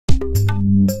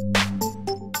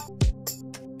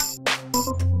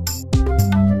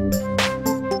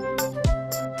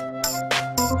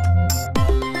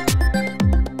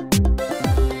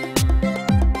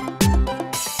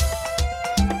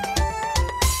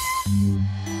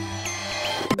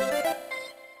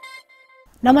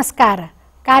नमस्कार,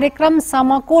 कार्यक्रम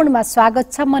समकोणमा स्वागत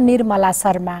छ। म निर्मला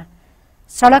शर्मा।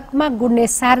 सडकमा गुड्ने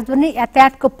सार्वजनिक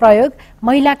यातायातको प्रयोग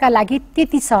महिलाका लागि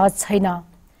त्यति सहज छैन।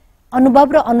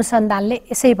 अनुभव र अनुसन्धानले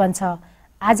यसै भन्छ।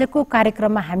 आजको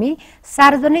कार्यक्रममा हामी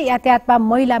सार्वजनिक यातायातमा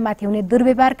महिलामाथि हुने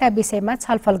दुर्व्यवहारका विषयमा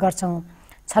छलफल गर्छौं।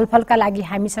 छलफलका लागि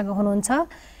हामीसँग हुनुहुन्छ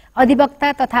अधिवक्ता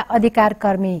तथा अधिकार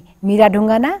कर्मी मीरा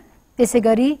ढुङ्गाना,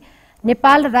 त्यसैगरी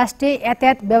नेपाल राष्ट्रिय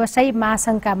यातायात व्यवसायी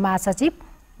महासंघका महासचिव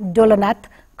ढोलनाथ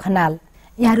खनाल।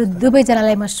 यहाँहरू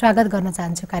दुवैजनालाई म स्वागत गर्न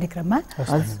चाहन्छु कार्यक्रममा।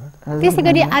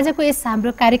 त्यसैगरी आजको यस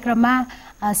हाम्रो कार्यक्रममा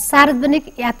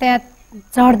सार्वजनिक यातायात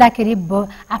चढ्दाखेरि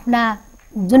आफ्ना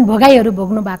जुन भोगाईहरू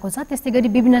भोग्नु भएको छ, त्यसैगरी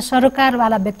विभिन्न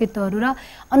सरकारवाला व्यक्तित्वहरू र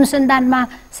अनुसन्धानमा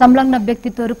संलग्न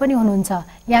व्यक्तित्वहरू पनि हुनुहुन्छ।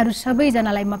 यहाँहरू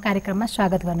सबैजनालाई म कार्यक्रममा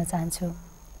स्वागत गर्न चाहन्छु।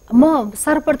 म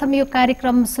सर्वप्रथम यो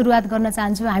कार्यक्रम सुरुवात गर्न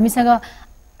चाहन्छु। हामीसँग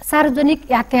सार्वजनिक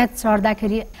यातायात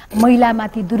चढ्दाखेरि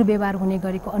महिलामाथि दुर्व्यवहार हुने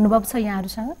गरेको अनुभव छ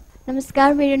यहाँहरूसँग?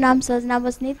 नमस्कार, मेरो नाम सजना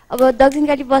बस्नेत। अब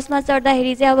दक्षिणकाली बसमा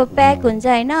चढ्दाखेरि चाहिँ अब प्याक हुन्छ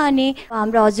हैन, अनि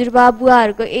हाम्रो हजुरबा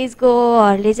बुवाहरूको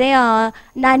एजकोहरूले चाहिँ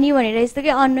नानी भनेर यस्तो के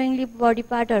अनोइङली बडी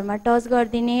पार्टहरूमा टच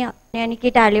गरिदिने, अनि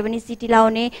केटाहरूले पनि सिटी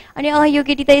लाउने, अनि यो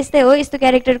केटी त यस्तै हो, यस्तो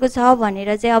क्यारेक्टरको छ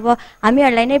भनेर चाहिँ अब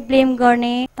हामीहरूलाई नै ब्लेम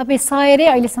गर्ने। तपाईँ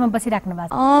सहेरै अहिलेसम्म बसिराख्नु भएको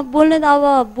छ?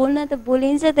 बोल्न त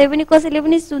बोलिन्छ, त्यही पनि कसैले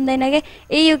पनि सुन्दैन क्या।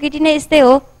 यो केटी नै यस्तै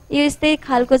हो, यो यस्तै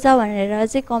खालको छ भनेर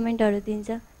चाहिँ कमेन्टहरू दिन्छ।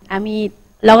 हामी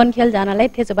लगनखेल जानलाई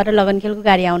त्यसोबाट लगनखेलको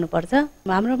गाडी आउनुपर्छ।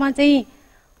 हाम्रोमा चाहिँ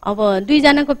अब 2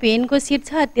 जनाको भेनको सिट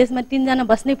छ, त्यसमा 3 जना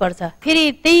बस्नै पर्छ।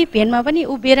 फेरि त्यही भेनमा पनि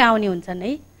उभिएर आउने हुन्छन्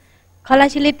है।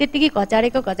 खलासीले त्यतिकै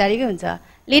घचाडेकै हुन्छ।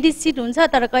 लेडिज सिट हुन्छ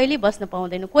तर कहिले बस्न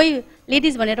पाउँदैन, कोही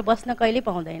लेडिज भनेर बस्न कहिले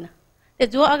पाउँदैन। त्यो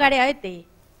जो अगाडि आयो त्यही,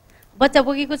 बच्चा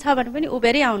बोकेको छ भने पनि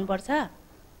उभिएरै आउनुपर्छ।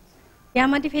 त्यहाँ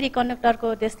माथि फेरि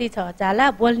कन्डक्टरको त्यस्तै छ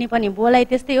चाला, बोल्ने पनि बोलाइ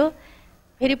त्यस्तै हो।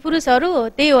 फेरि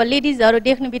पुरुषहरू त्यही हो, लेडिजहरू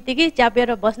देख्ने बित्तिकै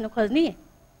च्यापेर बस्नु खोज्ने।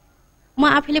 म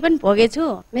आफैले पनि भोगेछु।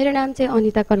 मेरो नाम चाहिँ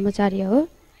अनिता कर्मचारी हो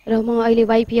र म अहिले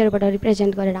वाइपिआरबाट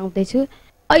रिप्रेजेन्ट गरेर आउँदैछु।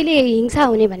 अहिले हिंसा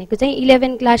हुने भनेको चाहिँ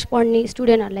 11 क्लास पढ्ने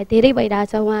स्टुडेन्टहरूलाई धेरै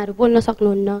भइरहेछ। उहाँहरू बोल्न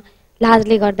सक्नुहुन्न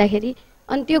लाजले गर्दाखेरि।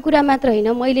 अनि त्यो कुरा मात्र होइन,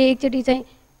 मैले एकचोटि चाहिँ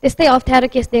त्यस्तै अप्ठ्यारो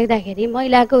केस देख्दाखेरि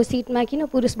महिलाको सिटमा किन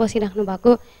पुरुष बसिराख्नु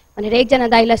भएको भनेर एकजना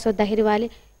दाइलाई सोद्धाखेरि उहाँले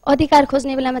अधिकार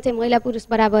खोज्ने बेलामा चाहिँ महिला पुरुष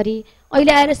बराबरी,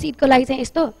 अहिले आएर सिटको लागि चाहिँ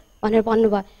यस्तो भनेर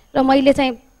भन्नुभयो। र मैले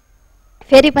चाहिँ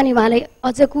फेरि पनि उहाँलाई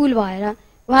अझ कुल भएर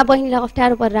उहाँ बहिनीलाई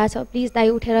अप्ठ्यारो परिरहेछ, प्लिज दाइ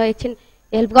उठेर एकछिन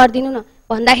हेल्प गरिदिनु न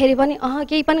भन्दाखेरि पनि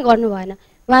केही पनि गर्नु भएन।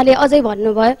 उहाँले अझै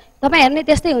भन्नुभयो, तपाईँहरू नै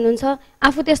त्यस्तै हुनुहुन्छ,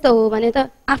 आफू त्यस्तो हो भने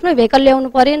त आफ्नै भेहिकल ल्याउनु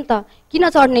पर्यो नि त, किन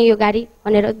चढ्ने यो गाडी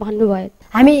भनेर भन्नुभयो।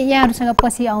 हामी यहाँहरूसँग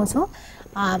पछि आउँछौँ।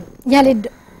 यहाँले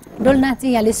ढोलनाथजी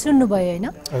यहाँले सुन्नुभयो होइन?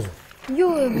 यो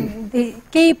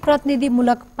केही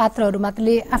प्रतिनिधिमूलक पात्रहरू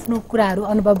मात्रले आफ्नो कुराहरू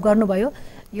अनुभव गर्नुभयो।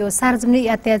 यो सार्वजनिक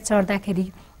यातायात चढ्दाखेरि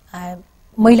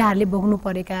महिलाहरूले भोग्नु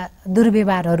परेका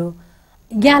दुर्व्यवहारहरू,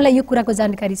 यहाँलाई यो कुराको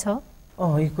जानकारी छ?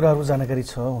 यी कुराहरू जानकारी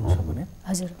छ हुन्छ भने।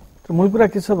 हजुर। मूल कुरा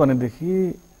के छ भनेदेखि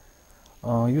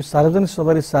यो सार्वजनिक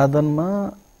सवारी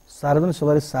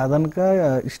साधनका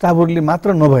स्टाफहरूले मात्र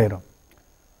नभएर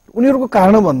उनीहरूको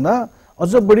कारणभन्दा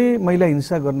अझ बढी महिला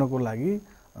हिंसा गर्नको लागि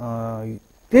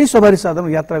त्यही सवारी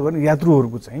साधन यात्रा गर्ने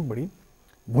यात्रुहरूको चाहिँ बढी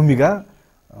भूमिका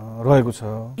रहेको छ।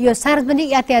 यो सार्वजनिक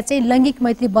यातायात चाहिँ लैङ्गिक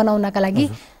मैत्री बनाउनका लागि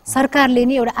सरकारले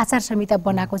नै एउटा आचार संहिता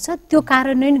बनाएको छ। त्यो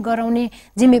कार्यान्वयन गराउने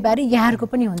जिम्मेवारी यहाँहरूको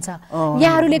पनि हुन्छ।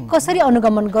 यहाँहरूले कसरी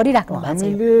अनुगमन गरिराख्नु भएको छ?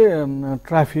 हामीले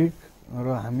ट्राफिक र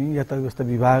हामी यातायात व्यवस्था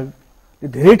विभागले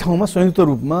धेरै ठाउँमा संयुक्त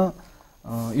रूपमा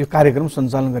यो कार्यक्रम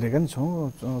सञ्चालन गरेका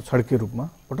छौँ। सडकीय रूपमा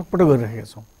पटक पटक गरिरहेका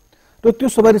छौँ। र त्यो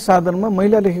सवारी साधनमा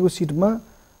महिला लेखेको सिटमा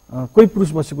कोही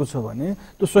पुरुष बसेको छ भने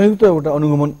त्यो संयुक्त एउटा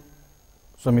अनुगमन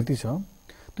समिति छ।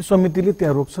 त्यो समितिले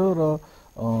त्यहाँ रोक्छ र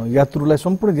यात्रुलाई,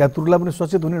 सम्पूर्ण यात्रुलाई पनि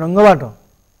सचेत हुने ढङ्गबाट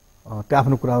त्यहाँ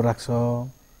आफ्नो कुराहरू राख्छ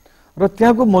र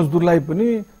त्यहाँको मजदुरलाई पनि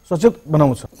सचेत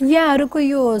बनाउँछ। यहाँहरूको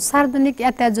यो सार्वजनिक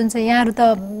यातायात जुन छ, यहाँहरू त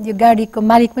यो गाडीको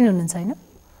मालिक पनि हुनुहुन्छ होइन?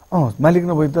 मालिक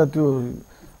नभए त त्यो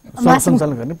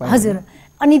सञ्चालन गर्ने। हजुर।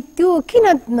 अनि त्यो किन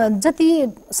जति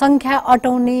सङ्ख्या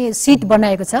अटाउने सिट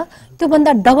बनाएको छ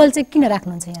त्योभन्दा डबल चाहिँ किन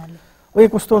राख्नुहुन्छ यहाँले?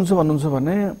 कस्तो हुन्छ भन्नुहुन्छ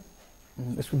भने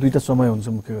यसको 2टा समय हुन्छ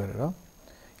मुख्य गरेर।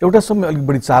 एउटा समय अलिक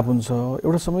बढी चाप हुन्छ,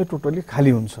 एउटा समय टोटली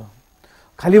खाली हुन्छ।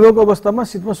 खाली भएको अवस्थामा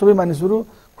सिटमा सबै मानिसहरू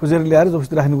खोजेर ल्याएर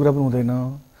जबरजस्ती राख्ने कुरा पनि हुँदैन।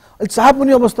 अलिक चाप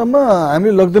हुने अवस्थामा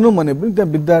हामीले लग्दैनौँ भने पनि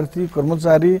त्यहाँ विद्यार्थी,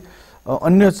 कर्मचारी,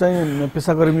 अन्य चाहिँ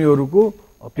पेसाकर्मीहरूको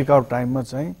पिक आउट टाइममा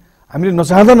चाहिँ हामीले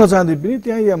नचाहँदै पनि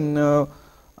त्यहाँ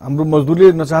हाम्रो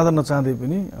मजदुरले नचाहँदै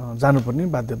पनि जानुपर्ने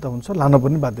बाध्यता हुन्छ,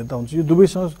 लानुपर्ने बाध्यता हुन्छ। यो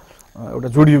दुवैसँग एउटा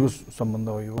जोडिएको सम्बन्ध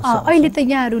हो यो। अहिले त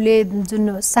यहाँहरूले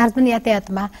जुन सार्वजनिक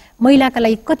यातायातमा महिलाका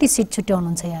लागि कति सिट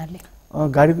छुट्याउनुहुन्छ यहाँहरूले?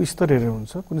 गाडीको स्तर हेरेर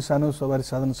हुन्छ। कुनै सानो सवारी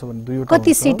साधन छ भने 2वटा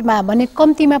कति सिटमा भने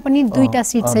कम्तीमा पनि 2टा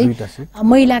सिट चाहिँ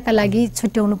महिलाका लागि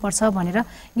छुट्याउनु पर्छ भनेर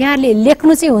यहाँले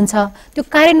लेख्नु चाहिँ हुन्छ, त्यो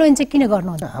कार्यान्वयन चाहिँ किन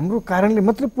गर्नुहुन्छ? हाम्रो कार्यान्वयन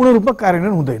मात्रै पूर्ण रूपमा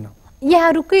कार्यान्वयन हुँदैन,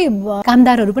 यहाँहरूकै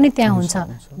कामदारहरू पनि त्यहाँ हुन्छ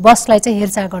बसलाई चाहिँ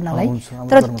हेरचाह गर्नलाई,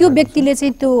 तर त्यो व्यक्तिले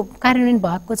चाहिँ त्यो कार्यान्वयन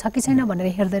भएको छ कि छैन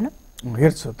भनेर हेर्दैन?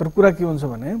 हेर्छ, तर कुरा के हुन्छ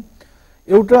भने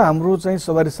एउटा हाम्रो चाहिँ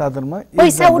सवारी साधनमा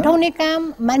पैसा उठाउने काम,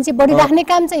 मान्छे बढी राख्ने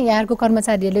काम चाहिँ यहाँको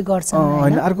कर्मचारीहरूले गर्छन्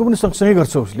हैन, अर्को पनि सँगसँगै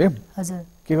गर्छ उसले। हजुर,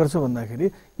 के गर्छ भन्दाखेरि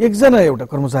एकजना एउटा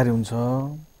कर्मचारी हुन्छ,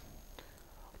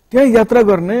 त्यहाँ यात्रा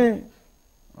गर्ने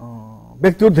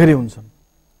व्यक्तिहरू धेरै हुन्छन्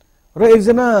र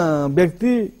एकजना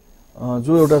व्यक्ति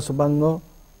जो एउटा सपाङ्ग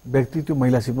व्यक्ति त्यो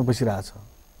महिला सिटमा बसिरहेछ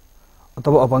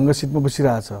अथवा अपाङ्ग सिटमा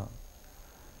बसिरहेछ,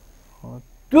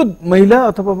 त्यो महिला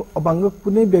अथवा अपाङ्ग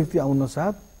कुनै व्यक्ति आउन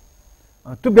साथ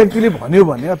त्यो व्यक्तिले भन्यो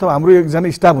भने अथवा हाम्रो एकजना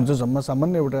स्टाफ हुन्छ, जम्मा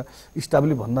सामान्य एउटा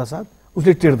स्टाफले भन्दा साथ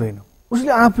उसले टेर्दैन, उसले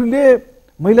आफूले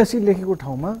महिला सिट लेखेको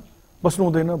ठाउँमा बस्नु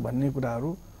हुँदैन भन्ने कुराहरू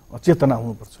चेतना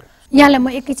हुनुपर्छ। यहाँलाई म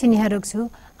एकैछिन यहाँ रोक्छु।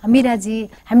 मीराजी,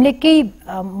 हामीले केही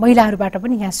महिलाहरूबाट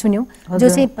पनि यहाँ सुन्यौँ जो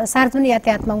चाहिँ सार्वजनिक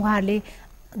यातायातमा उहाँहरूले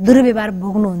दुर्व्यवहार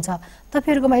भोग्नुहुन्छ,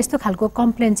 तपाईँहरूकोमा यस्तो खालको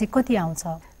कम्प्लेन चाहिँ कति आउँछ?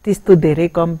 त्यस्तो धेरै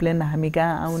कम्प्लेन हामी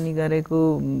कहाँ आउने गरेको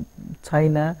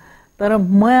छैन, तर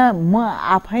म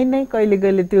आफै नै कहिले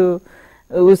कहिले त्यो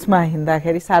उसमा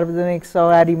हिँड्दाखेरि सार्वजनिक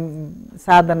सवारी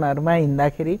साधनहरूमा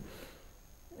हिँड्दाखेरि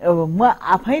अब म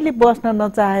आफैले बस्न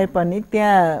नचाहे पनि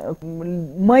त्यहाँ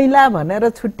महिला भनेर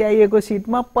छुट्याइएको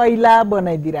सिटमा पहिला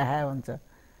बनाइदिइरहेको हुन्छ।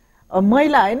 अब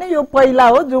महिला होइन, यो पहिला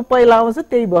हो, जो पहिला आउँछ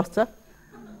त्यही बस्छ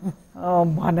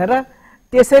भनेर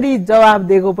त्यसरी जवाब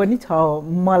दिएको पनि छ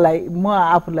मलाई, म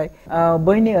आफूलाई।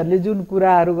 बहिनीहरूले जुन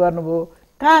कुराहरू गर्नुभयो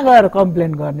कहाँ गएर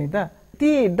कम्प्लेन गर्ने त? ती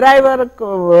ड्राइभर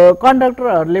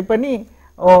कन्डक्टरहरूले पनि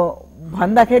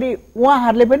भन्दाखेरि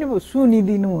उहाँहरूले पनि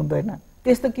सुनिदिनु हुँदैन।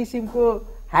 त्यस्तो किसिमको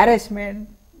ह्यारेसमेन्ट,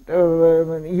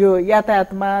 यो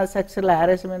यातायातमा सेक्सुअल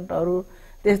ह्यारेसमेन्टहरू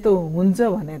त्यस्तो हुन्छ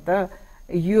भने त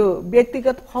यो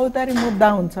व्यक्तिगत फौजदारी मुद्दा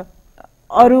हुन्छ।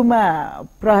 अरूमा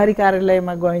प्रहरी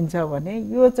कार्यालयमा गइन्छ भने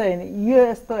यो चाहिँ यो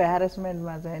यस्तो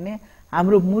ह्यारेसमेन्टमा चाहिँ नि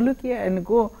हाम्रो मुलुकी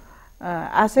ऐनको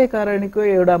आशयकरणीको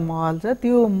एउटा महल छ,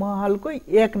 त्यो महलको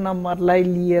 1 नम्बरलाई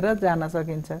लिएर जान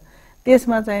सकिन्छ।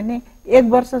 त्यसमा चाहिँ नि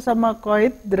 1 वर्षसम्म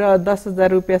कैद र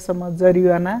 10,000 रुपियाँसम्म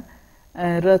जरिवाना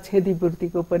र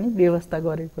क्षतिपूर्तिको पनि व्यवस्था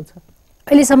गरेको छ।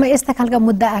 अहिलेसम्म यस्ता खालका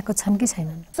मुद्दा आएको छन् कि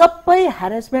छैनन्? सबै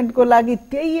ह्यारेसमेन्टको लागि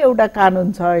त्यही एउटा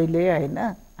कानुन छ अहिले होइन।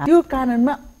 त्यो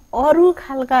कानुनमा अरू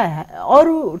खालका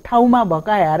अरू ठाउँमा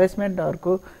भएका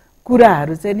ह्यारेसमेन्टहरूको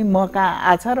कुराहरू चाहिँ नि म कहाँ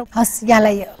आछ र। हस्,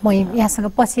 यहाँलाई म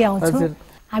यहाँसँग पछि आउँछु।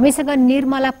 हामीसँग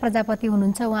निर्मला प्रजापति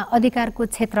हुनुहुन्छ, उहाँ अधिकारको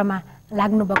क्षेत्रमा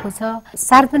लाग्नु भएको छ।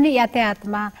 सार्वजनिक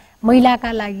यातायातमा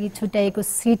महिलाका लागि छुट्याएको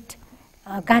सिट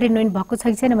कार्यान्वयन भएको छ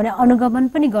कि छैन भने अनुगमन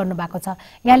पनि गर्नु भएको छ,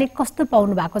 यहाँले कस्तो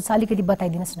पाउनु भएको छ अलिकति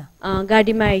बताइदिनुहोस् न।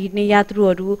 गाडीमा हिँड्ने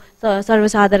यात्रुहरू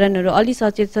सर्वसाधारणहरू अलि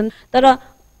सचेत छन्, तर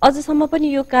अझसम्म पनि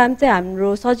यो काम चाहिँ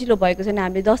हाम्रो सजिलो भएको छैन।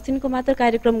 हामीले 10 दिनको मात्र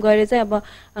कार्यक्रम गरेर चाहिँ अब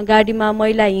गाडीमा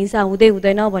महिला हिंसा हुँदै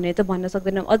हुँदैन भनेर त भन्न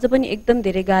सक्दैनौँ, अझ पनि एकदम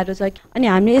धेरै गाह्रो छ। अनि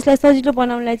हामीले यसलाई सजिलो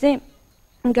बनाउनलाई चाहिँ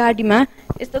गाडीमा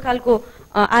यस्तो खालको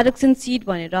आरक्षण सिट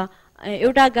भनेर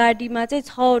एउटा गाडीमा चाहिँ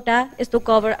 6वटा यस्तो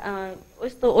कभर,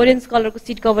 यस्तो ओरेन्ज कलरको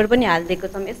सिट कभर पनि हालिदिएको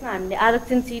छौँ। यसमा हामीले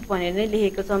आरक्षण सिट भनेर नै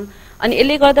लेखेको छौँ, अनि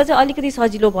यसले गर्दा चाहिँ अलिकति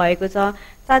सजिलो भएको छ।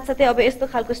 साथसाथै अब यस्तो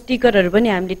खालको स्टिकरहरू पनि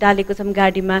हामीले टालेको छौँ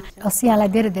गाडीमा। हस्, यहाँलाई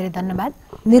धेरै धेरै धन्यवाद।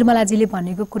 निर्मलाजीले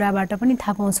भनेको कुराबाट पनि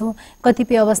थाहा पाउँछौँ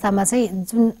कतिपय अवस्थामा चाहिँ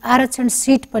जुन आरक्षण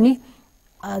सिट पनि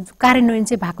कार्यान्वयन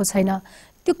चाहिँ भएको छैन,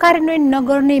 त्यो कार्यान्वयन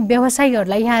नगर्ने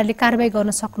व्यवसायीहरूलाई यहाँहरूले कारबाही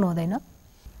गर्न सक्नु हुँदैन?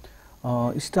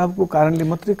 स्टाफको कारणले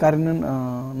मात्रै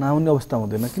कार्यान्वयन नहुने अवस्था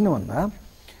हुँदैन। किन भन्दा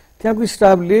त्यहाँको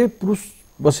स्टाफले पुरुष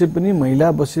बसे पनि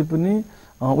महिला बसे पनि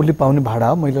उसले पाउने भाडा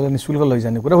हो, महिलालाई निःशुल्क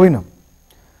लैजाने कुरा होइन।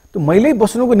 त्यो महिलै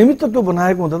बस्नुको निमित्त त्यो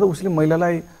बनाएको हुँदा त उसले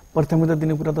महिलालाई प्राथमिकता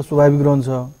दिने कुरा त स्वाभाविक रहन्छ।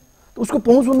 उसको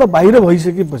पहुँचभन्दा बाहिर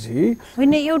भइसकेपछि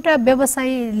होइन, एउटा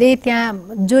व्यवसायीले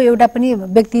त्यहाँ जो एउटा पनि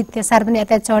व्यक्ति त्यहाँ सार्वजनिक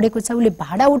यातायात चढेको छ उसले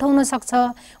भाडा उठाउन सक्छ,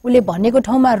 उसले भनेको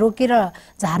ठाउँमा रोकेर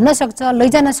झार्न सक्छ,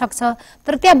 लैजान सक्छ,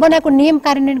 तर त्यहाँ बनाएको नियम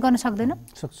कार्यान्वयन गर्न सक्दैन।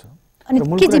 सक्छ। अनि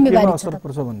के जिम्मेवारी असर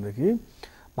पर्छ भनेदेखि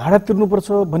भाडा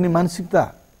तिर्नुपर्छ भन्ने मानसिकता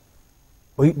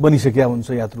बनिसकेका हुन्छ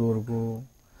यात्रुहरूको,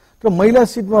 तर महिला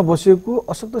सिटमा बसेको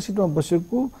अशक्त सिटमा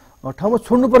बसेको ठाउँमा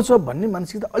छोड्नुपर्छ भन्ने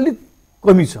मानसिकता अलिक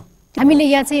कमी छ। हामीले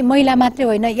यहाँ चाहिँ महिला मात्रै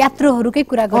होइन यात्रुहरूकै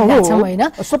कुरा गरिरहेका छौँ होइन,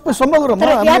 सबै समग्रमा।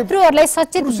 तर यात्रुहरूलाई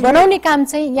सचेत बनाउने काम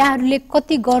चाहिँ यहाँहरूले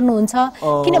कति गर्नुहुन्छ?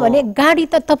 किनभने गाडी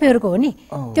त तपाईँहरूको हो नि,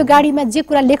 त्यो गाडीमा जे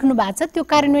कुरा लेख्नु भएको छ त्यो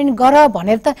कार्यान्वयन गर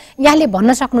भनेर त यहाँले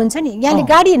भन्न सक्नुहुन्छ नि। यहाँले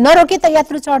गाडी नरोके त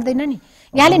यात्रु चढ्दैन नि,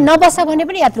 यहाँले नबस भने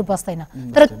पनि यात्रु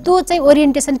बस्दैन, तर त्यो चाहिँ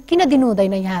ओरिएन्टेसन किन दिनु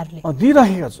हुँदैन यहाँहरूले?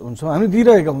 दिइरहेका हुन्छौँ, हामी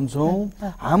दिइरहेका हुन्छौँ,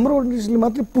 हाम्रो ओरिएन्टेसनले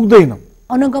मात्रै पुग्दैन।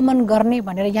 अनुगमन गर्ने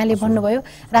भनेर यहाँले भन्नुभयो,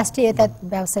 राष्ट्रिय यातायात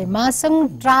व्यवसाय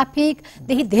महासङ्घ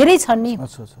ट्राफिकदेखि धेरै छन् नि,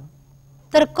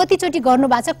 तर कतिचोटि गर्नु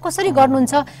भएको छ, कसरी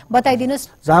गर्नुहुन्छ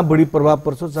बताइदिनुहोस्। जहाँ बढी प्रभाव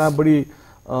पर्छ, जहाँ बढी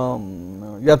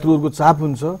यात्रुहरूको चाप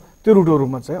हुन्छ त्यो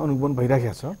रुटहरूमा चाहिँ अनुगमन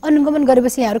भइराखेको छ। अनुगमन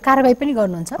गरेपछि यहाँहरू कारबाही पनि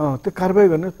गर्नुहुन्छ? त्यो कारबाही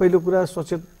गर्ने पहिलो कुरा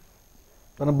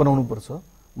सचेतना बनाउनु पर्छ,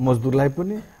 मजदुरलाई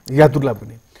पनि यात्रुलाई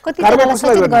पनि। कतिजनालाई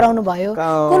सचेत गराउनु भयो?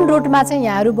 कुन रुटमा चाहिँ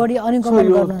यहाँहरू बढी अनुगमन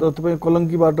गर्नु? तपाईँ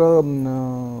कलङ्कीबाट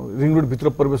रिङ रोड भित्र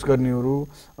प्रवेश गर्नेहरू,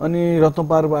 अनि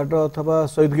रत्नपारबाट अथवा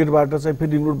शहीद गेटबाट चाहिँ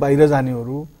फेरि रिङ रोड बाहिर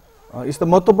जानेहरू, यस्ता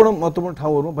महत्त्वपूर्ण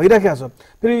ठाउँहरूमा भइराखेको छ।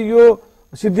 फेरि यो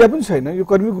सिद्धिया पनि छैन, यो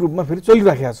कर्मिक रूपमा फेरि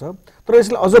चलिराखेको छ, तर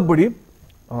यसलाई अझ बढी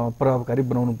प्रभावकारी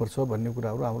बनाउनुपर्छ भन्ने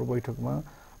कुराहरू हाम्रो बैठकमा,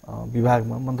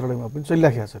 विभागमा, मन्त्रालयमा पनि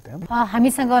चलिराखेको छ। त्यहाँ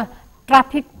हामीसँग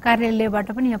ट्राफिक कार्यालयबाट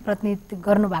पनि यहाँ प्रतिनिधित्व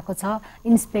गर्नुभएको छ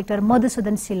इन्सपेक्टर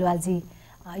मधुसूदन सिलवालजी।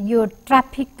 यो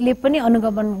ट्राफिकले पनि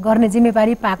अनुगमन गर्ने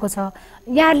जिम्मेवारी पाएको छ,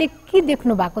 यहाँले के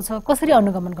देख्नु भएको छ, कसरी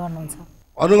अनुगमन गर्नुहुन्छ?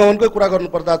 अनुगमनकै कुरा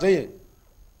गर्नुपर्दा चाहिँ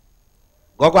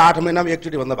गएको 8 महिनामा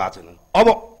एकचोटि भन्दा भएको छैन। अब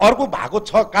अर्को भएको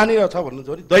छ, कहाँनिर छ भन्नु छ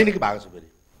भने दैनिक भएको छ। फेरि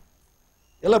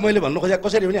यसलाई मैले भन्नु खोजेको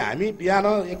कसरी भने हामी बिहान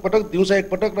एकपटक, दिउँसो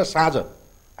एकपटक र साँझ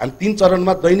हामी 3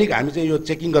 चरणमा दैनिक हामी चाहिँ यो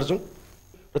चेकिङ गर्छौँ,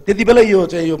 र त्यति बेला यो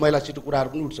चाहिँ यो महिला सिटको कुराहरू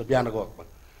पनि उठ्छ बिहानको वखतमा।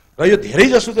 र यो धेरै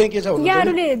जसो चाहिँ के छ भने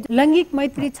यहाँहरूले लैङ्गिक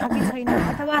मैत्री छ कि छैन,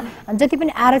 अथवा जति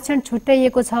पनि आरक्षण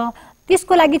छुट्याइएको छ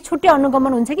त्यसको लागि छुट्टै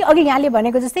अनुगमन हुन्छ कि अघि यहाँले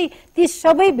भनेको जस्तै ती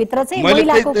सबै भित्र चाहिँ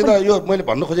महिलाको? यो मैले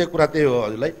भन्नु खोजेको कुरा त्यही हो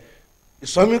हजुरलाई।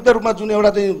 संयुक्त रूपमा जुन एउटा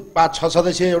चाहिँ 5-6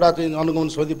 सदस्यीय एउटा चाहिँ अनुगमन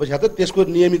समिति बसेको थियो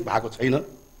त्यसको नियमित भएको छैन,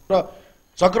 र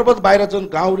चक्रपथ बाहिर जुन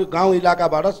गाउँ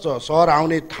इलाकाबाट सहर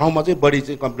आउने ठाउँमा चाहिँ बढी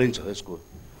चाहिँ कम्प्लेन छ यसको।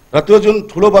 र त्यो जुन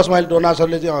ठुलो बसमा अहिले डोना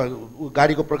सरले चाहिँ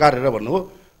गाडीको प्रकार हेरेर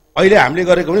भन्नुभयो, अहिले हामीले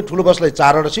गरेको भने ठुलो बसलाई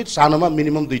 4वटा सिट, सानोमा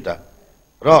मिनिमम 2टा,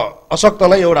 र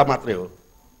अशक्तलाई एउटा मात्रै हो।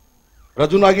 र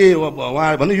जुन अघि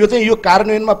उहाँ भन्नु यो चाहिँ यो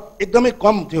कार्यान्वयनमा एकदमै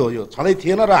कम थियो, यो छँदै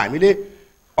थिएन। र हामीले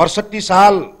 68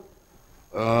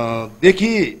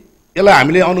 सालदेखि यसलाई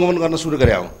हामीले अनुगमन गर्न सुरु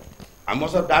गरे हौँ।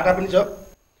 हामीसँग डाटा पनि छ।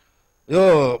 यो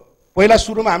पहिला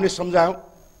सुरुमा हामीले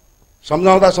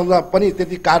सम्झाउँदा पनि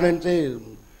त्यति कार्यान्वयन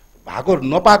चाहिँ भएको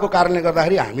नपाएको कारणले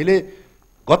गर्दाखेरि हामीले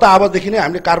गत आवादेखि नै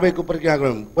हामीले कारबाहीको प्रक्रिया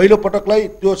गऱ्यौँ। पहिलो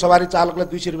पटकलाई त्यो सवारी चालकलाई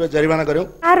 200 रुपियाँ जरिवाना गऱ्यौँ।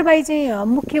 कारबाही चाहिँ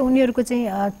मुख्य उनीहरूको चाहिँ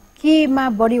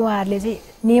केमा बढी उहाँहरूले चाहिँ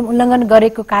नियम उल्लङ्घन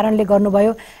गरेको कारणले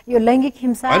गर्नुभयो? यो लैङ्गिक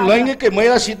हिंसा, लैङ्गिक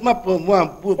महिला सिटमा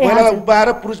महिला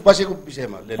उभाएर पुरुष बसेको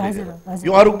विषयमा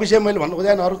यो अरूको विषय मैले भन्नु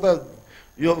खोजेन, अरू त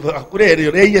यो कुरै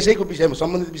यसैको विषयमा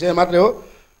सम्बन्धित विषय मात्रै हो।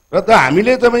 र त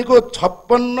हामीले तपाईँको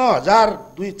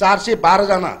 56,412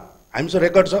 जना हामीसँग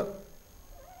रेकर्ड छ।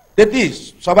 त्यति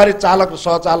सवारी चालक र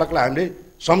सहचालकलाई हामीले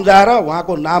सम्झाएर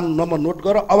उहाँको नाम नम्बर नोट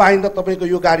गरेर अब आइन्दा तपाईँको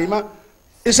यो गाडीमा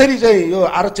यसरी चाहिँ यो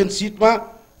आरक्षण सिटमा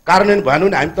कार्यान्वयन भएन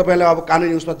भने हामी तपाईँलाई अब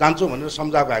कानुनी उसमा जान्छौँ भनेर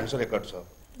सम्झाएको हामीसँग रेकर्ड छ।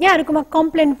 यहाँहरूकोमा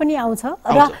कम्प्लेन पनि आउँछ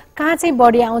र कहाँ चाहिँ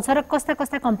बढी आउँछ र कस्ता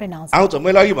कस्ता कम्प्लेन आउँछ?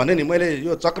 मैले अघि भने नि, मैले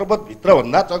यो चक्रपथ भित्र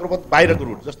भन्दा चक्रपथ बाहिरको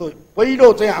रुट जस्तो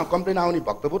पहिलो चाहिँ कम्प्लेन आउने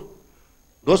भक्तपुर,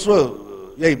 दोस्रो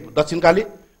यही दक्षिणकाली,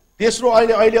 तेस्रो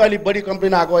अहिले बढी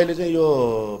कम्प्लेन आएको अहिले चाहिँ यो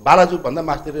बालाजु भन्दा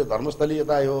मास्तिर धर्मस्थली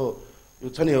यता यो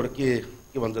छ नि एउटा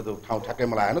के भन्छ त्यो ठाउँ ठ्याक्कै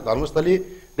मलाई आएन,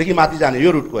 धर्मस्थलीदेखि माथि जाने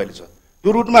यो रुटको अहिले छ। त्यो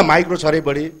रुटमा माइक्रो छ अरे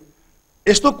बढी,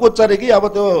 यस्तो कोच छ अरे कि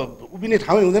अब त्यो उभिने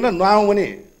ठाउँै हुँदैन, नआउँ भने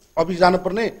अफिस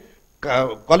जानुपर्ने,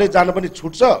 कलेज जान पनि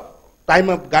छुट्छ,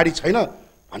 टाइममा गाडी छैन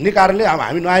भन्ने कारणले अब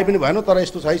हामी नआए पनि भएन, तर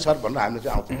यस्तो छ है सर भनेर हामीले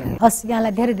चाहिँ आउँछौँ। हस्,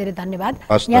 यहाँलाई धेरै धेरै धन्यवाद।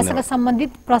 यहाँसँग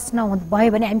सम्बन्धित प्रश्न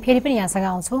भयो भने हामी फेरि पनि यहाँसँग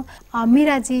आउँछौँ।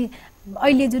 मिराजी,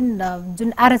 अहिले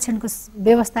जुन आरक्षणको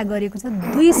व्यवस्था गरिएको छ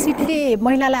 2 सिटले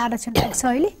महिलालाई आरक्षण पुग्छ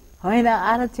अहिले? होइन,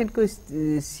 आरक्षणको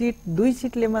सिट 2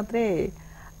 सिटले मात्रै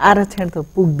आरक्षण त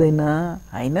पुग्दैन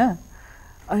होइन।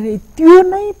 अनि त्यो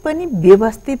नै पनि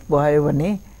व्यवस्थित भयो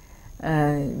भने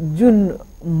जुन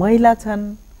महिला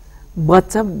छन्,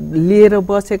 बच्चा लिएर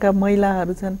बसेका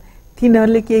महिलाहरू छन्,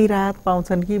 तिनीहरूले केही राहत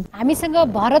पाउँछन् कि? हामीसँग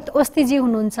भरत वस्तीजी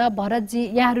हुनुहुन्छ। भरतजी,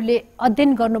 यहाँहरूले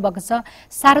अध्ययन गर्नुभएको छ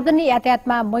सार्वजनिक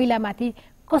यातायातमा महिलामाथि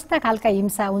कस्ता खालका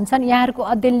हिंसा हुन्छन्, यहाँहरूको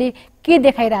अध्ययनले के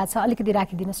देखाइरहेछ, अलिकति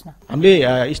राखिदिनुहोस् न।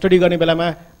 हामीले स्टडी गर्ने बेलामा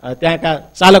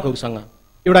त्यहाँका चालकहरूसँग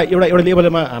एउटा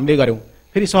लेभलमा हामीले गऱ्यौँ,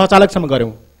 फेरि सहचालकसँग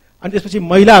गऱ्यौँ, अनि त्यसपछि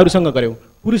महिलाहरूसँग गऱ्यौँ,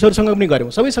 पुरुषहरूसँग पनि गऱ्यौँ।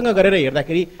 सबैसँग गरेर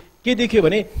हेर्दाखेरि के देखियो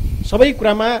भने सबै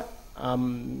कुरामा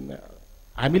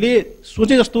हामीले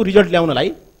सोचे जस्तो रिजल्ट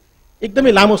ल्याउनलाई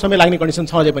एकदमै लामो समय लाग्ने कन्डिसन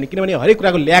छ अझै पनि, किनभने हरेक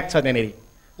कुराको ल्याग छ त्यहाँनिर।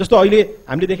 जस्तो अहिले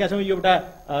हामीले देखेका छौँ यो एउटा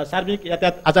सार्वजनिक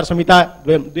यातायात आचार संहिता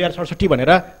 2067 भनेर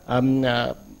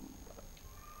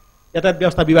यातायात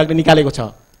व्यवस्था विभागले निकालेको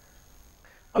छ।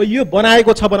 अब यो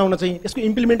बनाएको छ बनाउन चाहिँ त्यसको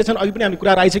इम्प्लिमेन्टेसन अघि पनि हामी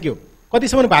कुरा आइसक्यो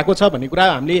कतिसम्म भएको छ भन्ने कुरा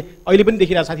हामीले अहिले पनि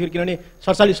देखिरहेको साथीहरू किनभने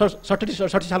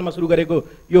 67 सालमा सुरु गरेको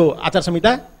यो आचार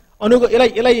संहिता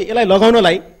यसलाई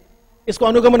लगाउनलाई यसको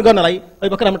अनुगमन गर्नलाई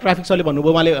भर्खर हाम्रो ट्राफिक सरले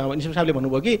भन्नुभयो उहाँले इन्स्पेक्टर साहबले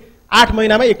भन्नुभयो कि 8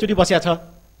 महिनामा एकचोटि बस्या छ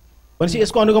भनेपछि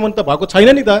यसको अनुगमन त भएको छैन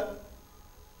नि त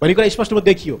भन्ने कुरा स्पष्ट रूपमा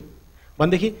देखियो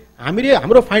भनेदेखि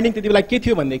हाम्रो फाइन्डिङ त्यति बेला के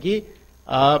थियो भनेदेखि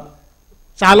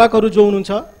चालकहरू जो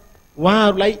हुनुहुन्छ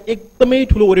उहाँहरूलाई एकदमै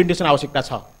ठुलो ओरिएन्टेसन आवश्यकता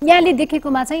छ। यहाँले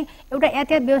देखेकोमा चाहिँ एउटा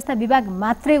यातायात व्यवस्था विभाग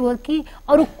मात्रै हो कि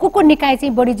अरू को निकाय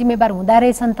चाहिँ बढी जिम्मेवार हुँदा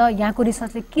रहेछन् त? यहाँको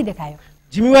रिसर्चले के देखायो?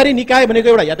 जिम्मेवारी निकाय भनेको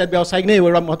एउटा यातायात व्यावसायिक नै हो,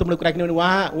 एउटा महत्त्वपूर्ण कुरा, किनभने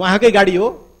उहाँकै गाडी हो,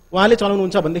 उहाँले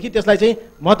चलाउनुहुन्छ भनेदेखि त्यसलाई चाहिँ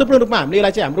महत्त्वपूर्ण रूपमा हामीले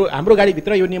यसलाई चाहिँ हाम्रो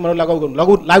गाडीभित्र यो नियमहरू लागू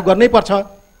गर्नै पर्छ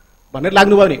भनेर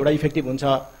लाग्नुभयो भने एउटा इफेक्टिभ हुन्छ।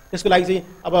 त्यसको लागि चाहिँ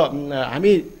अब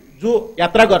हामी जो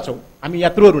यात्रा गर्छौँ हामी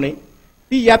यात्रुहरू नै,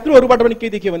 ती यात्रुहरूबाट पनि के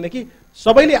देखियो भनेदेखि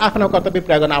सबैले आफ्नो कर्तव्य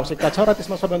पुरा गर्न आवश्यकता छ र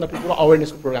त्यसमा सबैभन्दा ठुलो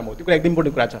अवेरनेसको प्रोग्राम हो। त्यो कुरा एकदम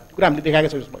इम्पोर्टेन्ट कुरा छ, त्यो कुरा हामीले देखाएका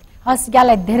छौँ यसमा। हस्,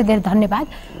 यहाँलाई धेरै धेरै धन्यवाद।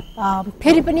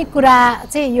 फेरि पनि कुरा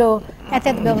चाहिँ यो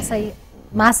यातायात व्यवसाय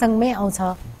महासङ्घमै आउँछ।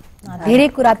 धेरै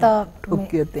कुरा त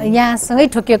यहाँसँगै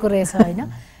ठोकिएको रहेछ होइन,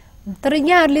 तर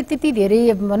यहाँहरूले त्यति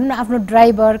धेरै भनौँ न आफ्नो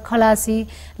ड्राइभर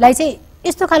खलासीलाई चाहिँ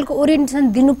यस्तो खालको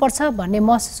ओरिएन्टेसन दिनुपर्छ भन्ने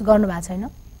महसुस गर्नु भएको छैन?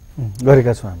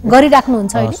 गरेका छौँ,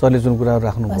 गरिराख्नुहुन्छ। सरले जुन कुरा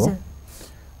राख्नुभयो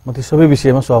म त्यो सबै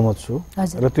विषयमा सहमत छु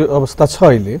र त्यो अवस्था छ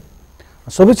अहिले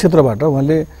सबै क्षेत्रबाट।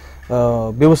 उहाँले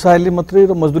व्यवसायले मात्रै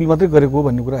र मजदुरले मात्रै गरेको हो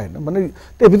भन्ने कुरा होइन, भने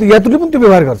त्यही यात्रुले पनि त्यो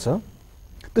व्यवहार गर्छ,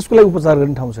 त्यसको लागि उपचार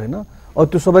गर्ने ठाउँ छैन। अब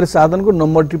त्यो सबै साधनको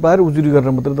नम्बर टिपाएर उजुरी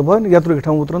गरेर मात्रै त भएन, यात्रु एक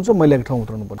ठाउँ उत्रन्छ, महिला एक ठाउँ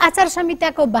उत्रनु पर्छ। आचार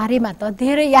संहिताको बारेमा त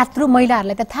धेरै यात्रु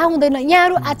महिलाहरूलाई त थाहा हुँदैन।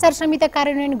 यहाँहरू आचार संहिता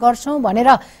कार्यान्वयन गर्छौँ भनेर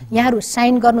यहाँहरू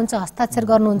साइन गर्नुहुन्छ, हस्ताक्षर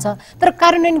गर्नुहुन्छ, तर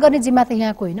कार्यान्वयन गर्ने जिम्मा त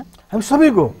यहाँको होइन, हामी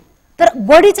सबैको, तर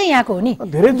बढी चाहिँ यहाँको हो नि।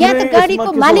 यहाँ त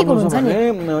गाडीको मालिक हुनुहुन्छ नि।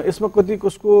 यसमा कति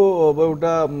कसको अब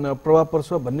एउटा प्रभाव पर्छ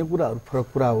भन्ने कुराहरू फरक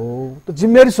कुरा हो, त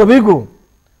जिम्मेवारी सबैको।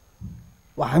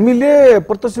 हामीले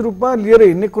प्रत्यक्ष रूपमा लिएर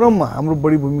हिँड्ने क्रममा हाम्रो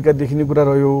बढी भूमिका देखिने कुरा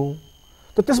रह्यो,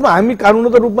 त त्यसमा हामी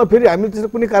कानुनगत रूपमा फेरि हामीले त्यसमा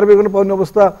कुनै कारबाही गर्न पाउने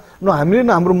अवस्था न हामीले न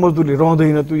हाम्रो मजदुरले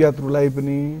रहँदैन त्यो यात्रुलाई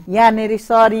पनि। यहाँनिर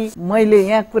सरी मैले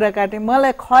यहाँ कुरा काटेँ,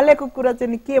 मलाई खलेको कुरा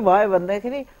चाहिँ के भयो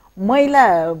भन्दाखेरि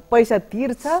महिला पैसा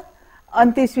तिर्छ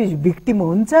अनि त्यसपछि भिक्टिम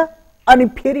हुन्छ अनि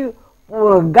फेरि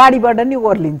गाडीबाट नि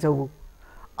ओर्लिन्छ ऊ,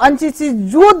 अनि चाहिँ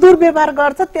जो दुर्व्यवहार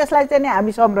गर्छ त्यसलाई चाहिँ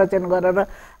हामी संरक्षण गरेर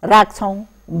राख्छौँ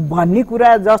भन्ने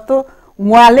कुरा जस्तो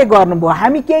उहाँले गर्नुभयो।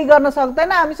 हामी केही गर्न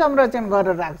सक्दैन, हामी संरक्षण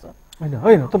गरेर राख्छौँ।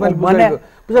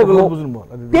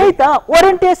 त्यही त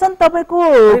ओरिएन्टेसन तपाईँको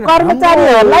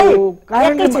कर्मचारीहरूलाई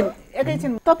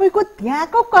एकैछिन तपाईँको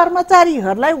त्यहाँको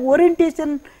कर्मचारीहरूलाई ओरिएन्टेसन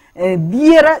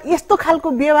दिएर यस्तो खालको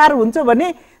व्यवहार हुन्छ भने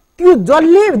त्यो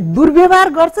जसले दुर्व्यवहार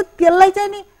गर्छ त्यसलाई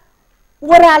चाहिँ नि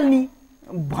ओह्राल्ने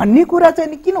भन्ने कुरा चाहिँ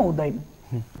नि किन हुँदैन?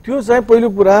 त्यो चाहिँ पहिलो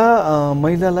कुरा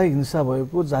महिलालाई हिंसा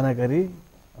भएको जानकारी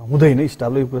हुँदैन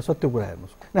स्टाफलाई, यो कुरा सत्य कुरा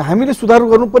हेर्नुहोस्। हामीले सुधार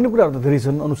गर्नुपर्ने कुराहरू त धेरै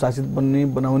छन्, अनुशासित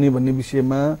बनाउने भन्ने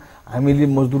विषयमा हामीले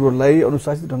मजदुरहरूलाई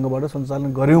अनुशासित ढङ्गबाट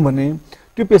सञ्चालन गऱ्यौँ भने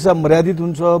त्यो पेसा मर्यादित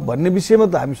हुन्छ भन्ने विषयमा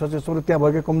त हामी सचेत छौँ। त्यहाँ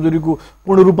भएका कमजोरीको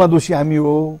पूर्ण रूपमा दोषी हामी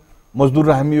हो, मजदुर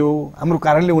र हामी हो, हाम्रो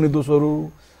कारणले हुने दोषहरू,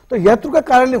 त यात्रुका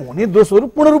कारणले हुने दोषहरू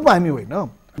पूर्ण रूपमा हामी होइन।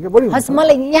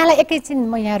 मलाई यहाँलाई एकैछिन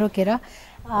म यहाँ रोकेर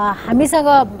हामीसँग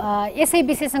यसै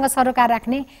विषयसँग सरोकार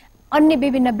राख्ने अन्य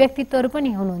विभिन्न व्यक्तित्वहरू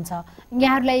पनि हुनुहुन्छ,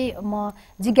 यहाँहरूलाई म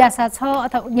जिज्ञासा छ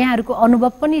अथवा यहाँहरूको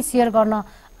अनुभव पनि सेयर गर्न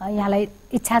यहाँलाई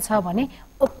इच्छा छ भने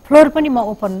फ्लोर पनि म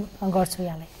ओपन गर्छु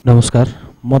यहाँलाई। नमस्कार,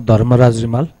 म धर्मराज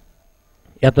रिमाल,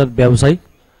 यातायात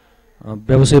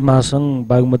व्यवसाय महासङ्घ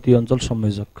बागमती अञ्चल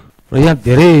संयोजक। र यहाँ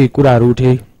धेरै कुराहरू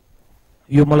उठे।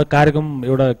 यो मलाई कार्यक्रम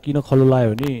एउटा किन खल्लो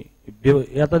लाग्यो भने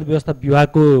यातायात व्यवस्था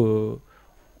विभागको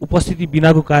उपस्थिति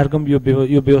बिनाको कार्यक्रम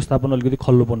यो व्यवस्थापन अलिकति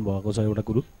खल्लोपन भएको छ। एउटा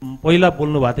कुरो पहिला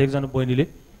बोल्नु भएको थियो एकजना बहिनीले,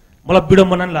 मलाई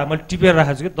विडम्बना लाग्यो, मैले टिपेर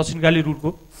राखेको छु कि दक्षिणकाली रुटको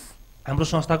हाम्रो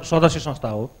संस्थाको सदस्य संस्था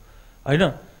हो होइन,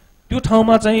 त्यो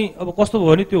ठाउँमा चाहिँ अब कस्तो भयो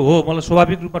भने त्यो हो, मलाई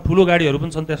स्वाभाविक रूपमा ठुलो गाडीहरू पनि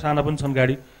छन्, त्यहाँ साना पनि छन्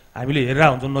गाडी, हामीले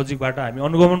हेरेर हुन्छौँ नजिकबाट, हामी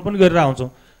अनुगमन पनि गरेर आउँछौँ।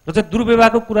 र चाहिँ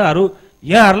दुर्व्यवहारको कुराहरू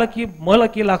यहाँहरूलाई के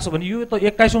मलाई के लाग्छ भने यो त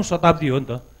 21औं शताब्दी हो नि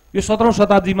त, यो 17औं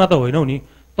शताब्दीमा त होइनौ नि।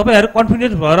 तपाईँहरू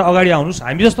कन्फिडेन्स भएर अगाडि आउनुहोस्,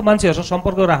 हामी जस्तो मान्छेहरूसँग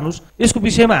सम्पर्क राख्नुहोस्, यसको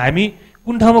विषयमा हामी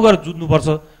कुन ठाउँमा गएर जुझ्नुपर्छ,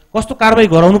 कस्तो कारबाही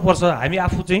गराउनुपर्छ, हामी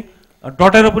आफू चाहिँ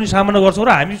डटेर पनि सामना गर्छौँ र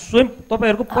हामी स्वयं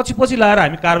तपाईँहरूको पछि लाएर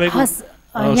हामी कारबाहीको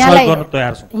सहयोग गर्न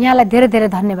तयार छौँ। यहाँलाई धेरै धेरै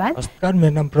धन्यवाद। नमस्कार,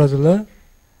 मेरो नाम प्रज्वल हो।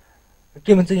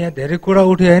 के भन्छ यहाँ धेरै कुरा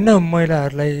उठ्यो होइन,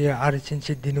 महिलाहरूलाई आरक्षण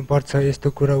सिट दिनुपर्छ, यस्तो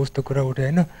कुरा उस्तो कुरा उठ्यो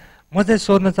होइन। म चाहिँ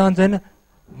सोध्न चाहन्छु होइन,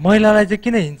 महिलालाई चाहिँ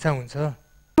किन हिंसा हुन्छ?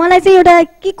 मलाई चाहिँ एउटा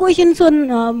के क्वेसन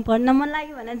भन्न मन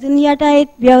लाग्यो भने जुन यातायात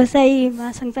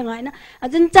व्यवसायमा सँगसँगै होइन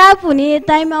जुन चाप हुने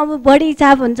टाइममा अब बढी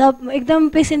चाप हुन्छ एकदम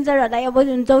पेसेन्जरहरूलाई अब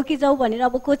जाउँ कि जाउँ भनेर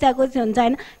अब कोचाकोची हुन्छ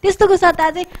होइन त्यस्तोको सट्टा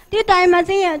चाहिँ त्यो टाइममा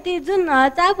चाहिँ त्यो जुन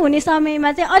चाप हुने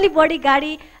समयमा चाहिँ अलिक बढी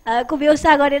गाडी को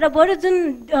व्यवस्था गरेर बरु जुन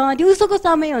दिउँसोको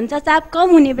समय हुन्छ चाप कम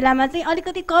हुने बेलामा चाहिँ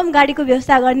अलिकति कम गाडीको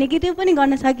व्यवस्था गर्ने कि त्यो पनि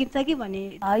गर्न सकिन्छ कि भने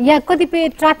यहाँ कतिपय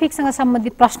ट्राफिकसँग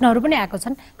सम्बन्धित प्रश्नहरू पनि आएको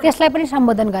छन् त्यसलाई पनि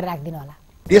सम्बोधन गरेर राखिदिनु होला।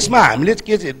 त्यसमा हामीले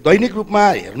के चाहिँ दैनिक रूपमा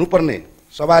हेर्नुपर्ने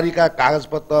सवारीका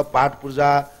कागजपत्र पाठ पूर्जा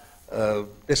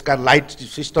त्यसका लाइट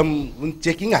सिस्टम जुन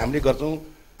चेकिङ हामीले गर्छौँ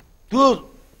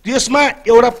त्यसमा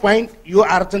एउटा पोइन्ट यो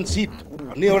आरक्षण सिट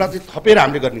भन्ने एउटा चाहिँ थपेर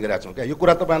हामीले गर्ने गरेका छौँ क्या। यो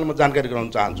कुरा तपाईँलाई म जानकारी गराउन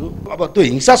चाहन्छु। अब त्यो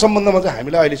हिंसा सम्बन्धमा चाहिँ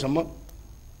हामीलाई अहिलेसम्म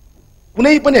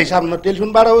कुनै पनि हिसाब न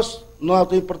टेलिफोनबाट होस् न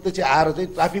चाहिँ प्रत्यक्ष आएर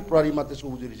चाहिँ ट्राफिक प्रहरीमा त्यसको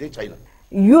उजुरी चाहिँ छैन।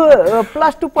 यो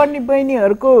 +2 पढ्ने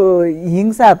बहिनीहरूको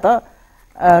हिंसा त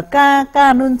कहाँ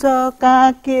कानुन छ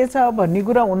कहाँ के छ भन्ने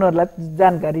कुरा उनीहरूलाई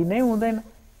जानकारी नै हुँदैन।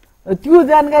 त्यो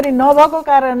जानकारी नभएको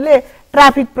कारणले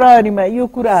ट्राफिक प्रहरीमा यो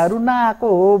कुराहरू नआएको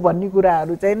हो भन्ने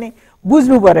कुराहरू चाहिँ नि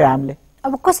बुझ्नु पर्यो हामीले।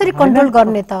 अब कसरी कन्ट्रोल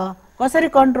गर्ने त कसरी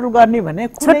कन्ट्रोल गर्ने भने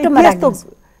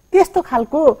त्यस्तो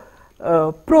खालको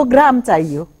प्रोग्राम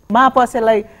चाहियो।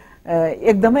 मापसलाई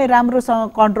एकदमै राम्रोसँग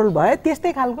कन्ट्रोल भयो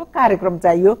त्यस्तै खालको कार्यक्रम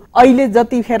चाहियो। अहिले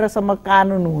जतिखेरसम्म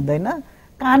कानुन हुँदैन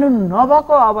कानुन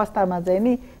नभएको अवस्थामा चाहिँ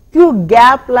नि त्यो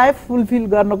ग्यापलाई फुलफिल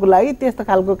गर्नको लागि त्यस्तो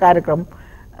खालको कार्यक्रम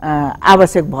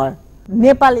आवश्यक भयो।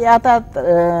 नेपाल यातायात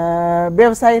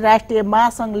व्यवसायी राष्ट्रिय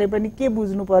महासङ्घले पनि के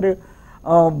बुझ्नु पर्यो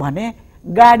भने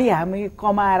गाडी हामी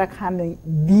कमाएर खाने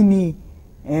दिने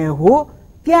हो,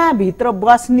 त्यहाँभित्र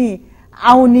बस्ने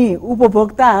आउने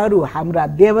उपभोक्ताहरू हाम्रा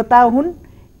देवता हुन्,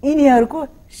 यिनीहरूको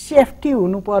सेफ्टी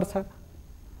हुनुपर्छ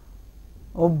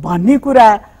भन्ने कुरा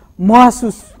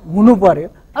महसुस हुनु पर्यो।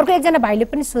 अर्को एकजना भाइले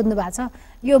पनि सोध्नु भएको छ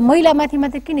यो महिलामाथि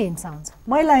मात्रै किन हिंसा हुन्छ?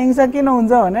 महिला हिंसा किन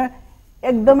हुन्छ भने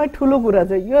एकदमै ठुलो कुरा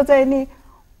छ यो चाहिँ नि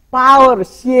पावर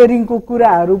सेयरिङको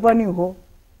कुराहरू पनि हो।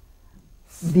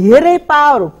 धेरै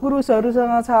पावर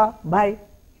पुरुषहरूसँग छ भाइ।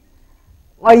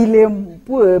 अहिले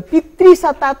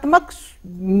पितृसत्तात्मक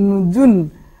जुन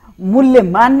मूल्य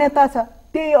मान्यता छ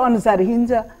त्यही अनुसार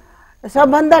हिँड्छ।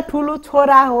 सबभन्दा ठुलो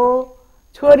छोरा हो,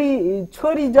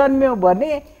 छोरी जन्म्यो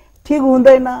भने ठिक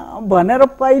हुँदैन भनेर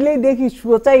पहिल्यैदेखि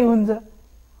सोचाइ हुन्छ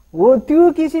हो। त्यो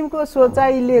किसिमको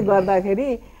सोचाइले गर्दाखेरि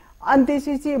अनि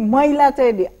त्यसपछि महिला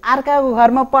चाहिँ अर्काको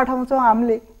घरमा पठाउँछौँ,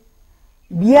 हामीले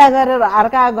बिहा गरेर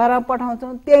अर्काको घरमा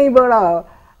पठाउँछौँ, त्यहीँबाट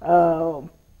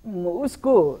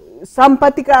उसको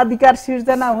सम्पत्तिको अधिकार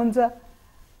सिर्जना हुन्छ।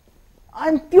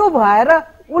 अनि त्यो भएर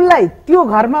उसलाई त्यो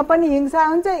घरमा पनि हिंसा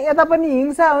हुन्छ, यता पनि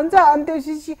हिंसा हुन्छ। अनि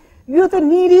त्यसपछि यो त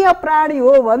निरीह प्राणी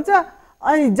हो भन्छ।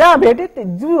 अनि जहाँ भेटे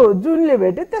जुनले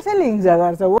भेटे त्यसैले हिंसा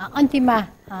गर्छ। अन्तिममा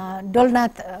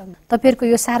डोलनाथ तपाईँहरूको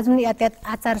यो सार्वजनिक यातायात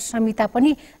आचार संहिता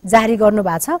पनि जारी गर्नु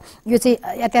भएको छ। यो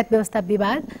चाहिँ यातायात व्यवस्था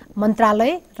विभाग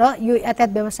मन्त्रालय र यो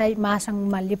यातायात व्यवसायी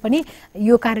महासङ्घले पनि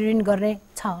यो कार्यान्वयन गर्ने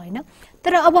छ होइन।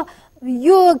 तर अब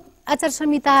यो आचार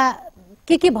संहिता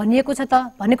के भनिएको छ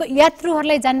त भनेको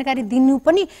यात्रुहरूलाई जानकारी दिनु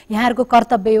पनि यहाँहरूको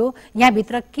कर्तव्य हो।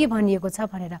 यहाँभित्र के भनिएको छ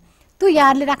भनेर त्यो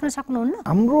यहाँहरूले राख्न सक्नुहुन्न?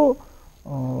 हाम्रो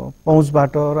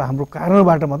पहुँचबाट र हाम्रो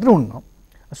कारणबाट मात्रै हुन्न,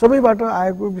 सबैबाट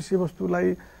आएको विषयवस्तुलाई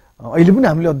अहिले पनि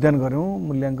हामीले अध्ययन गऱ्यौँ,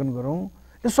 मूल्याङ्कन गरौँ।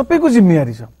 यो सबैको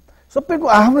जिम्मेवारी छ। सबैको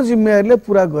आफ्नो जिम्मेवारीलाई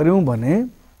पुरा गऱ्यौँ भने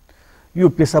यो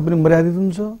पेसा पनि मर्यादित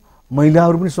हुन्छ,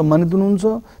 महिलाहरू पनि सम्मानित हुनुहुन्छ।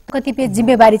 कतिपय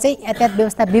जिम्मेवारी चाहिँ यातायात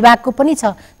व्यवस्था विभागको पनि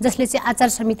छ जसले चाहिँ आचार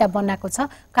संहिता बनाएको छ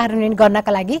कार्यान्वयन गर्नका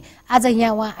लागि। आज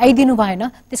यहाँ उहाँ आइदिनु भएन,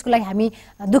 त्यसको लागि हामी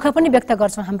दुःख पनि व्यक्त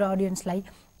गर्छौँ हाम्रो अडियन्सलाई।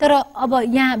 तर अब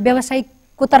यहाँ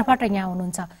व्यवसायिकको तर्फबाट यहाँ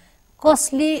हुनुहुन्छ,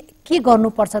 कसले के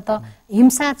गर्नुपर्छ त?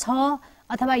 हिंसा छ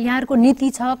अथवा यहाँहरूको नीति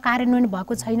छ कार्यान्वयन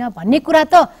भएको छैन भन्ने कुरा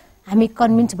त हामी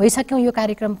कन्भिन्स भइसक्यौँ यो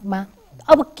कार्यक्रममा।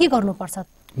 अब के गर्नुपर्छ?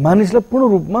 मानिसलाई पूर्ण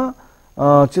रूपमा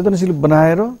चेतनशील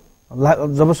बनाएर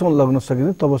जबसम्म लग्न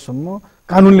सकिँदैन तबसम्म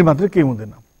कानुनले मात्रै केही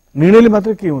हुँदैन, निर्णयले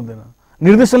मात्रै केही हुँदैन,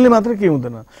 निर्देशनले मात्रै केही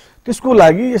हुँदैन। त्यसको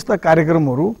लागि यस्ता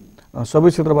कार्यक्रमहरू सबै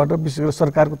क्षेत्रबाट विशेष गरी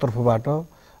सरकारको तर्फबाट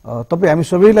तपाईँ हामी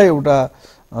सबैलाई एउटा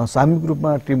सामूहिक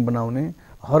रूपमा टिम बनाउने,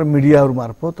 हर मिडियाहरू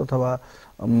मार्फत अथवा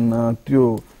त्यो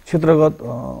क्षेत्रगत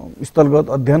स्थलगत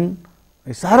अध्ययन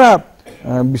सारा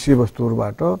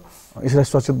विषयवस्तुहरूबाट यसलाई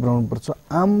सचेत बनाउनुपर्छ।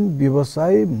 आम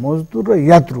व्यवसाय मजदुर र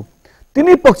यात्रु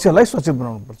तिनै पक्षलाई सचेत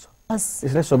बनाउनुपर्छ।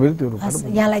 यसलाई सबैले त्यो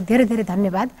रूपमा। यहाँलाई धेरै धेरै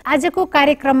धन्यवाद। आजको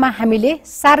कार्यक्रममा हामीले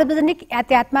सार्वजनिक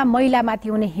यातायातमा महिलामाथि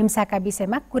हुने हिंसाका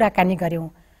विषयमा कुराकानी गर्यौं।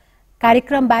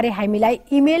 कार्यक्रमबारे हामीलाई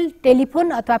इमेल, टेलिफोन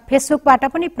अथवा फेसबुकबाट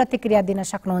पनि प्रतिक्रिया दिन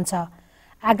सक्नुहुन्छ।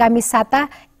 आगामी साता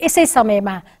यसै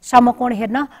समयमा समकोण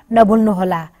हेर्न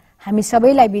नभुल्नुहोला। हामी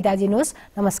सबैलाई बिदा दिनुहोस्।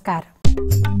 नमस्कार।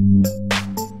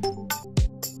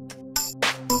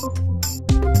 गर्नुहोला।